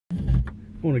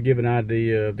I want to give an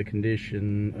idea of the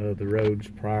condition of the roads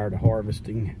prior to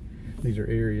harvesting. These are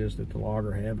areas that the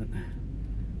logger haven't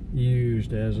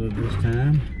used as of this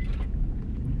time.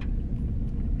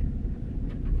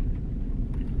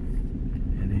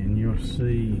 And then you'll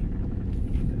see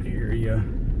the area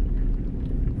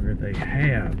where they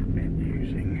have been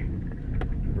using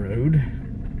the road.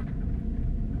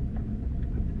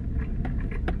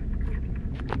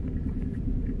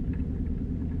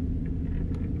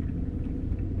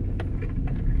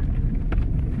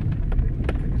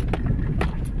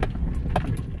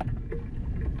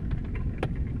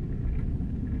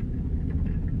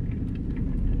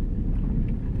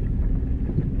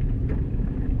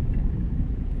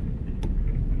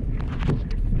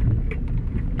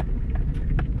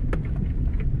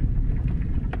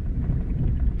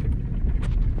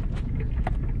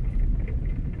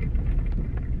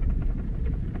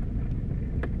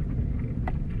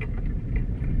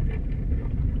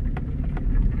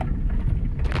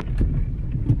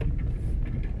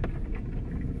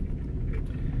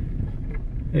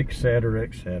 Etc.,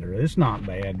 etc. It's not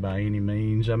bad by any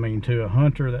means. I mean, to a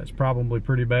hunter that's probably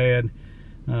pretty bad,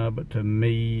 but to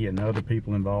me and other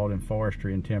people involved in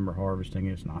forestry and timber harvesting,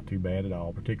 it's not too bad at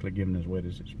all, particularly given as wet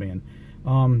as it's been.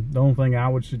 The only thing I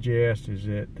would suggest is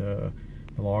that the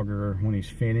logger, when he's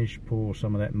finished, pull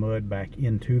some of that mud back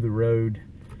into the road,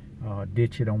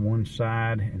 ditch it on one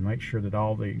side, and make sure that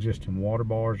all the existing water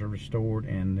bars are restored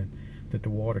and that the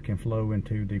water can flow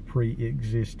into the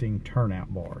pre-existing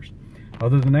turnout bars.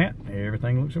 Other than that,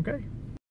 everything looks okay.